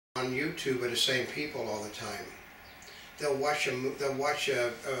On YouTube are the same people all the time. They'll watch I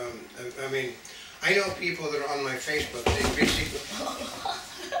mean, I know people that are on my Facebook. They basically,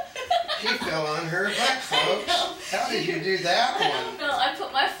 she fell on her butt, folks. How did you do that one? I don't know. I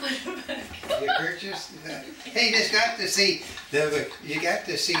put my foot back. You purchased that? Hey, you just got to see you got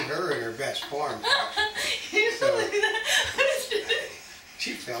to see her in her best form. So,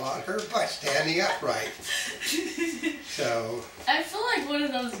 she fell on her butt standing upright. So I feel like one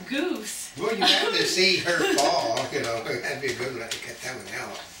of those goofs. well, you have to see her fall. You know, that'd be a good one to cut that one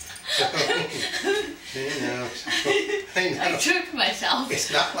out. So, I know. I tricked myself.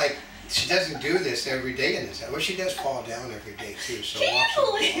 It's not like she doesn't do this every day in this house. Well, she does fall down every day too. So Can't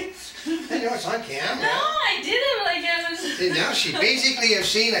believe. I know it's on camera. No, I didn't. Like I was. And now she basically has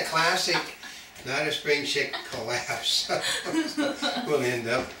seen a classic, not a spring chick collapse. We'll end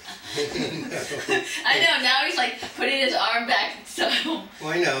up. I know. Now he's like putting his arm back. So.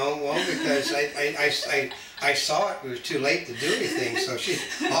 Well, I know. Well, because I saw it. It was too late to do anything. So she,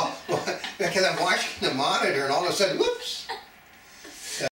 because I'm watching the monitor, and all of a sudden, whoops.